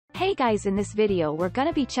Hey guys, in this video we're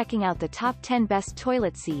gonna be checking out the top 10 best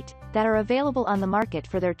toilet seat that are available on the market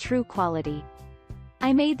for their true quality.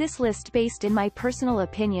 I made this list based in my personal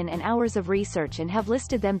opinion and hours of research and have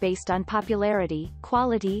listed them based on popularity,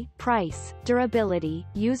 quality, price, durability,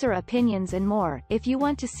 user opinions and more. If you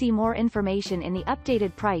want to see more information in the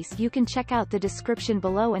updated price, you can check out the description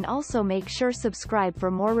below and also make sure subscribe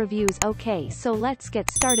for more reviews. Okay, so let's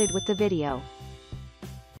get started with the video.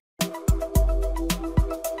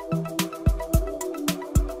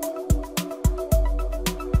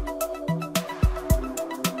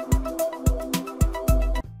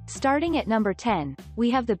 Starting at number 10,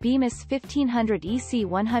 we have the Bemis 1500 EC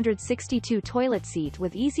 162 toilet seat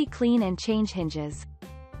with easy clean and change hinges.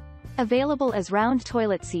 Available as round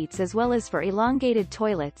toilet seats as well as for elongated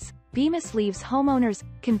toilets, Bemis leaves homeowners,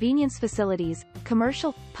 convenience facilities,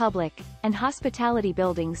 commercial, public, and hospitality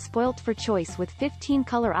buildings spoilt for choice with 15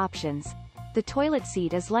 color options. The toilet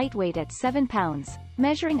seat is lightweight at 7 pounds,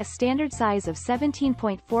 measuring a standard size of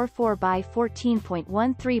 17.44 by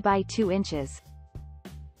 14.13 by 2 inches.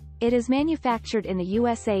 It is manufactured in the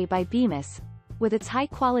USA by Bemis. With its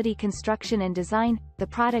high-quality construction and design, the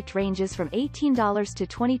product ranges from $18 to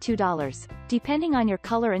 $22, depending on your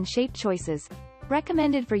color and shape choices.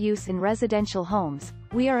 Recommended for use in residential homes,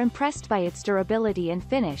 we are impressed by its durability and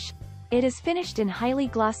finish. It is finished in highly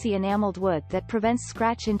glossy enameled wood that prevents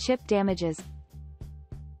scratch and chip damages.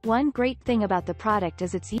 One great thing about the product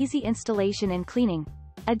is its easy installation and cleaning.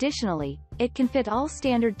 Additionally, it can fit all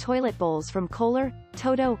standard toilet bowls from KOHLER,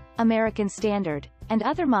 TOTO, American Standard, and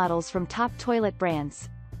other models from top toilet brands.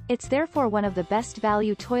 It's therefore one of the best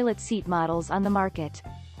value toilet seat models on the market.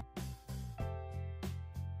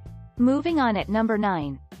 Moving on at number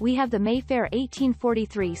 9, we have the Mayfair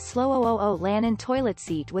 1843 Slow 000 Lannon toilet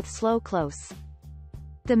seat with slow close.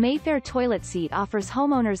 The Mayfair toilet seat offers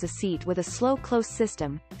homeowners a seat with a slow close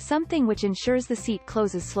system, something which ensures the seat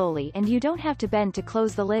closes slowly and you don't have to bend to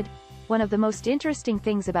close the lid. One of the most interesting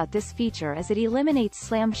things about this feature is it eliminates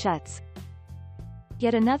slam shuts.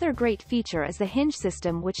 Yet another great feature is the hinge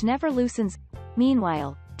system which never loosens.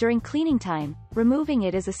 Meanwhile, during cleaning time, removing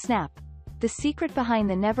it is a snap. The secret behind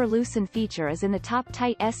the never loosen feature is in the top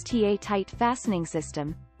tight STA tight fastening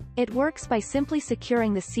system. It works by simply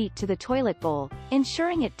securing the seat to the toilet bowl,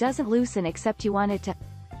 ensuring it doesn't loosen except you want it to.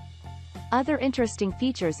 Other interesting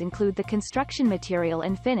features include the construction material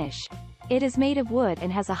and finish. It is made of wood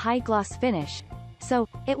and has a high gloss finish, so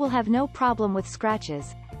it will have no problem with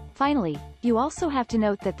scratches. Finally, you also have to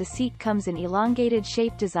note that the seat comes in elongated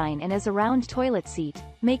shape design and is a round toilet seat,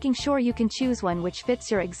 making sure you can choose one which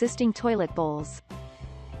fits your existing toilet bowls.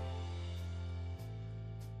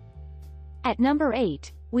 At number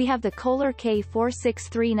 8, we have the KOHLER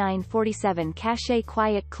K463947 Cachet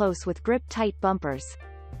Quiet Close with Grip Tight Bumpers.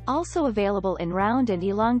 Also available in round and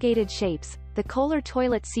elongated shapes, the KOHLER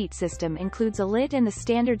toilet seat system includes a lid and the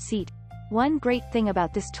standard seat. One great thing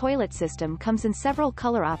about this toilet system comes in several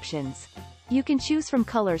color options. You can choose from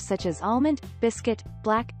colors such as almond, biscuit,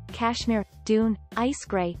 black, cashmere, dune, ice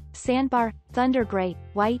gray, sandbar, thunder gray,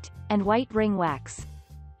 white, and white ring wax.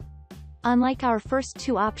 Unlike our first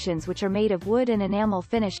two options which are made of wood and enamel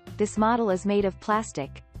finish, this model is made of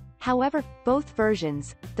plastic. However, both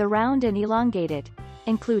versions, the round and elongated,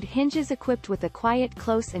 include hinges equipped with the quiet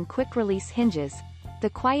close and quick release hinges. The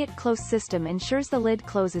quiet close system ensures the lid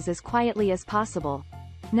closes as quietly as possible.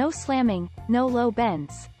 No slamming, no low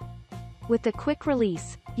bends. With the quick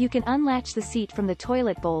release, you can unlatch the seat from the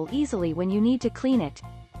toilet bowl easily when you need to clean it.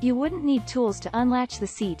 You wouldn't need tools to unlatch the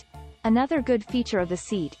seat. Another good feature of the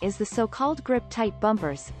seat is the so-called grip-tight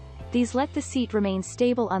bumpers. These let the seat remain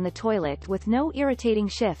stable on the toilet with no irritating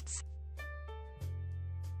shifts.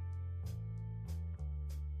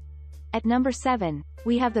 At number 7,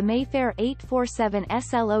 we have the Mayfair 847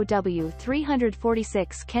 SLOW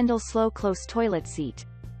 346 Kendall Slow Close Toilet Seat.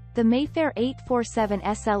 The Mayfair 847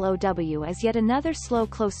 SLOW is yet another slow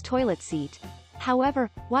close toilet seat. However,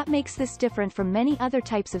 what makes this different from many other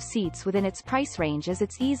types of seats within its price range is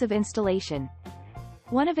its ease of installation.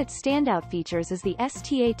 One of its standout features is the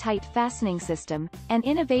STA tight fastening system, an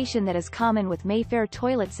innovation that is common with Mayfair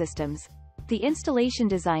toilet systems. The installation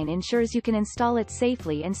design ensures you can install it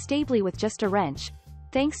safely and stably with just a wrench.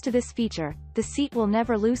 Thanks to this feature, the seat will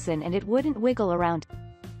never loosen and it wouldn't wiggle around.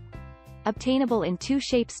 Obtainable in two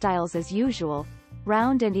shape styles as usual,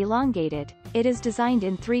 round and elongated, it is designed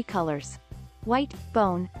in 3 colors. White,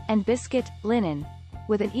 bone, and biscuit, linen.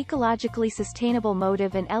 With an ecologically sustainable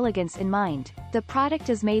motive and elegance in mind, the product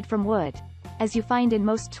is made from wood. As you find in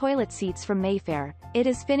most toilet seats from Mayfair, it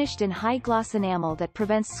is finished in high-gloss enamel that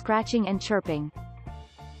prevents scratching and chirping.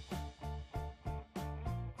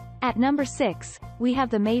 At number 6, we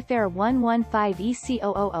have the Mayfair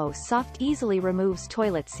 115EC000 Soft Easily Removes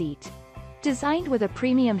Toilet Seat. Designed with a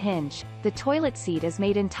premium hinge, the toilet seat is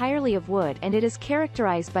made entirely of wood and it is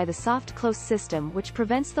characterized by the soft close system which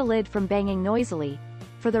prevents the lid from banging noisily.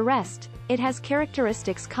 For the rest, it has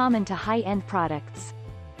characteristics common to high-end products.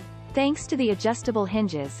 Thanks to the adjustable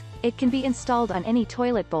hinges, it can be installed on any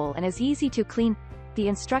toilet bowl and is easy to clean. The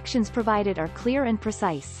instructions provided are clear and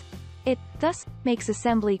precise. It, thus, makes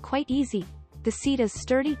assembly quite easy. The seat is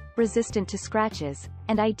sturdy, resistant to scratches,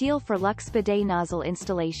 and ideal for luxe bidet nozzle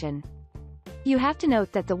installation. You have to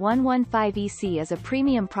note that the 115EC is a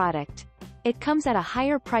premium product. It comes at a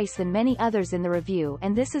higher price than many others in the review,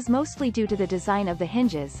 and this is mostly due to the design of the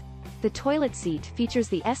hinges. The toilet seat features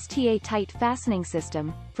the STA tight fastening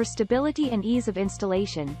system, for stability and ease of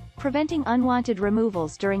installation, preventing unwanted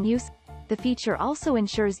removals during use. The feature also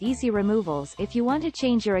ensures easy removals if you want to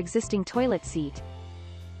change your existing toilet seat.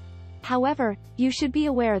 However, you should be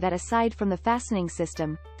aware that aside from the fastening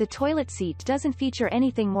system, the toilet seat doesn't feature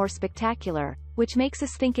anything more spectacular, which makes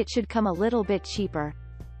us think it should come a little bit cheaper.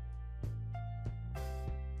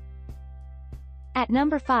 At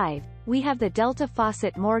number 5, we have the Delta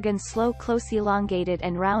Faucet Morgan Slow Close Elongated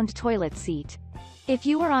and Round Toilet Seat. If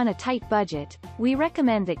you are on a tight budget, we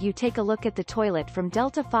recommend that you take a look at the toilet from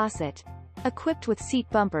Delta Faucet. Equipped with seat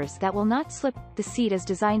bumpers that will not slip, the seat is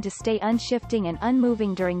designed to stay unshifting and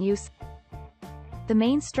unmoving during use. The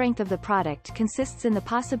main strength of the product consists in the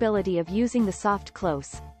possibility of using the soft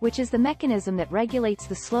close, which is the mechanism that regulates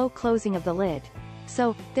the slow closing of the lid.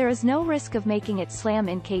 So, there is no risk of making it slam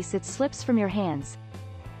in case it slips from your hands.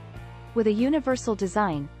 With a universal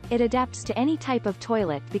design, it adapts to any type of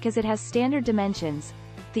toilet because it has standard dimensions.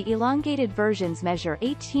 The elongated versions measure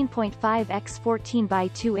 18.5 x 14 by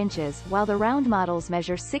 2 inches, while the round models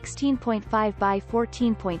measure 16.5 by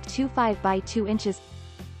 14.25 by 2 inches.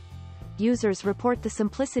 Users report the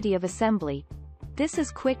simplicity of assembly. This is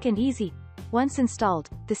quick and easy. Once installed,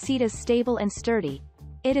 the seat is stable and sturdy.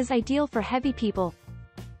 It is ideal for heavy people.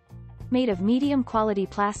 Made of medium quality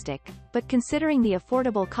plastic, but considering the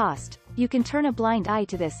affordable cost, you can turn a blind eye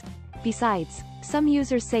to this. Besides, some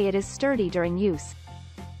users say it is sturdy during use.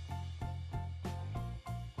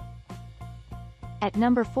 At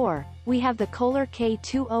number 4, we have the KOHLER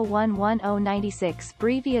K20111096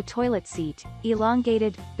 Brevia Toilet Seat,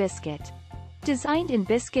 Elongated, Biscuit. Designed in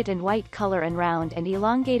biscuit and white color and round and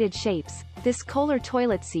elongated shapes, this KOHLER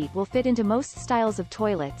toilet seat will fit into most styles of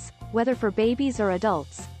toilets, whether for babies or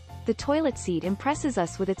adults. The toilet seat impresses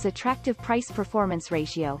us with its attractive price-performance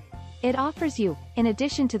ratio. It offers you, in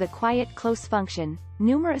addition to the quiet close function,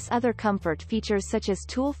 numerous other comfort features such as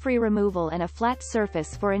tool-free removal and a flat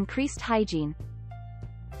surface for increased hygiene.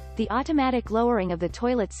 The automatic lowering of the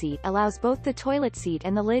toilet seat allows both the toilet seat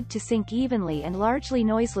and the lid to sink evenly and largely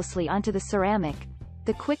noiselessly onto the ceramic.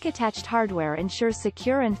 The quick attached hardware ensures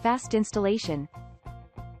secure and fast installation.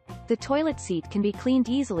 The toilet seat can be cleaned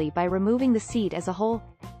easily by removing the seat as a whole.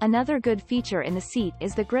 Another good feature in the seat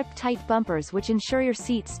is the grip-tight bumpers which ensure your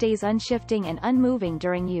seat stays unshifting and unmoving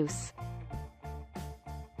during use.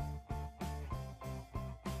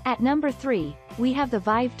 At number 3, we have the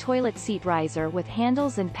Vive toilet seat riser with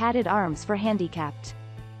handles and padded arms for handicapped.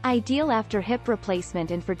 Ideal after hip replacement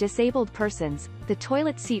and for disabled persons, the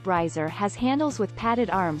toilet seat riser has handles with padded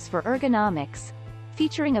arms for ergonomics.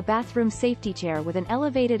 Featuring a bathroom safety chair with an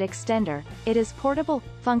elevated extender, it is portable,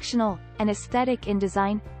 functional, and aesthetic in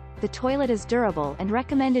design. The toilet is durable and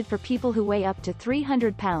recommended for people who weigh up to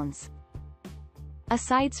 300 pounds.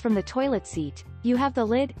 Aside from the toilet seat, you have the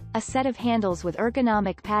lid, a set of handles with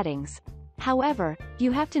ergonomic paddings. However,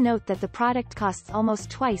 you have to note that the product costs almost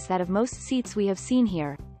twice that of most seats we have seen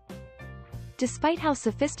here. Despite how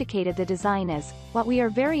sophisticated the design is, what we are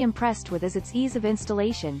very impressed with is its ease of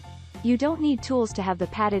installation. You don't need tools to have the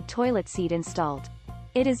padded toilet seat installed.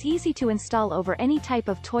 It is easy to install over any type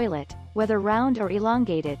of toilet, whether round or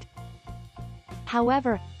elongated.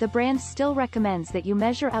 However, the brand still recommends that you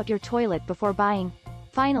measure out your toilet before buying.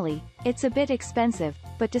 Finally, it's a bit expensive,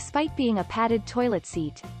 but despite being a padded toilet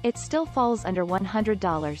seat, it still falls under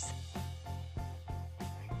 $100.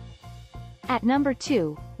 At number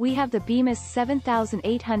 2, we have the Bemis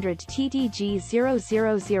 7800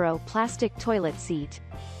 TDG000 plastic toilet seat.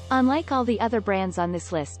 Unlike all the other brands on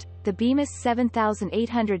this list, the Bemis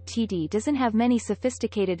 7800 TD doesn't have many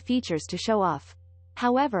sophisticated features to show off.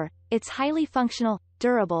 However, it's highly functional,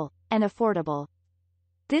 durable, and affordable.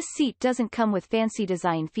 This seat doesn't come with fancy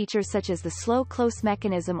design features such as the slow close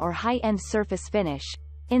mechanism or high-end surface finish.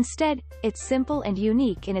 Instead, it's simple and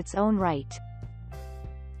unique in its own right.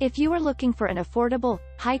 If you are looking for an affordable,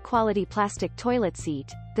 high-quality plastic toilet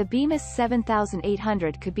seat, the Bemis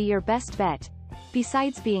 7800 could be your best bet.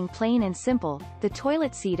 Besides being plain and simple, the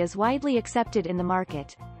toilet seat is widely accepted in the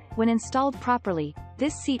market. When installed properly,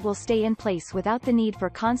 this seat will stay in place without the need for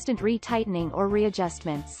constant retightening or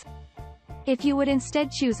readjustments. If you would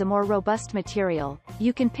instead choose a more robust material,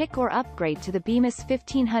 you can pick or upgrade to the Bemis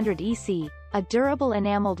 1500 EC, a durable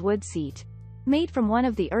enameled wood seat. Made from one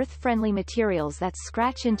of the earth-friendly materials that's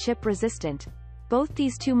scratch and chip resistant, both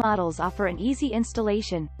these two models offer an easy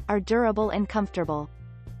installation, are durable and comfortable.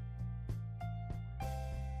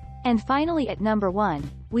 And finally at number 1,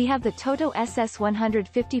 we have the TOTO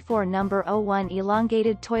SS154 number 01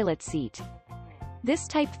 elongated toilet seat. This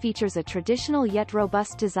type features a traditional yet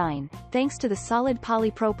robust design, thanks to the solid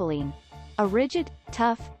polypropylene, a rigid,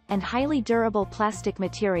 tough, and highly durable plastic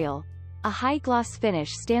material. A high-gloss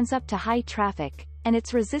finish stands up to high traffic, and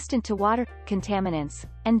it's resistant to water, contaminants,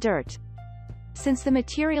 and dirt. Since the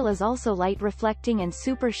material is also light-reflecting and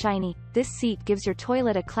super shiny, this seat gives your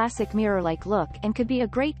toilet a classic mirror-like look and could be a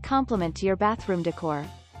great complement to your bathroom decor.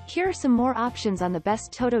 Here are some more options on the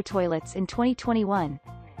best TOTO toilets in 2021.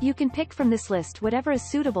 You can pick from this list whatever is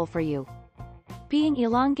suitable for you. Being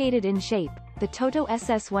elongated in shape, the TOTO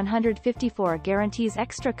SS154 guarantees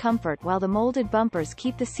extra comfort while the molded bumpers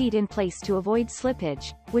keep the seat in place to avoid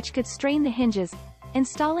slippage, which could strain the hinges.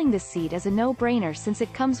 Installing this seat is a no-brainer since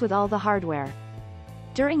it comes with all the hardware.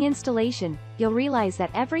 During installation, you'll realize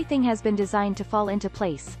that everything has been designed to fall into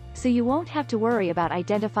place, so you won't have to worry about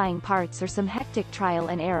identifying parts or some hectic trial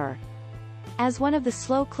and error. As one of the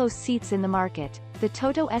slow-close seats in the market, the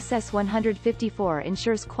TOTO SS154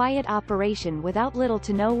 ensures quiet operation without little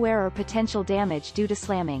to no wear or potential damage due to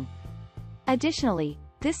slamming. Additionally,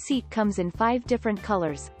 this seat comes in 5 different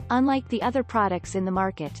colors, unlike the other products in the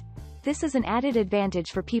market. This is an added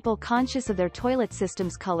advantage for people conscious of their toilet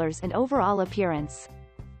system's colors and overall appearance.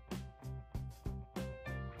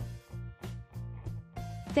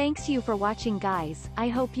 Thanks you for watching guys, I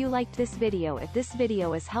hope you liked this video. If this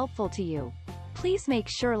video is helpful to you, please make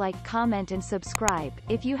sure like, comment and subscribe.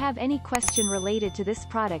 If you have any question related to this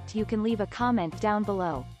product you can leave a comment down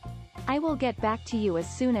below. I will get back to you as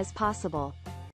soon as possible.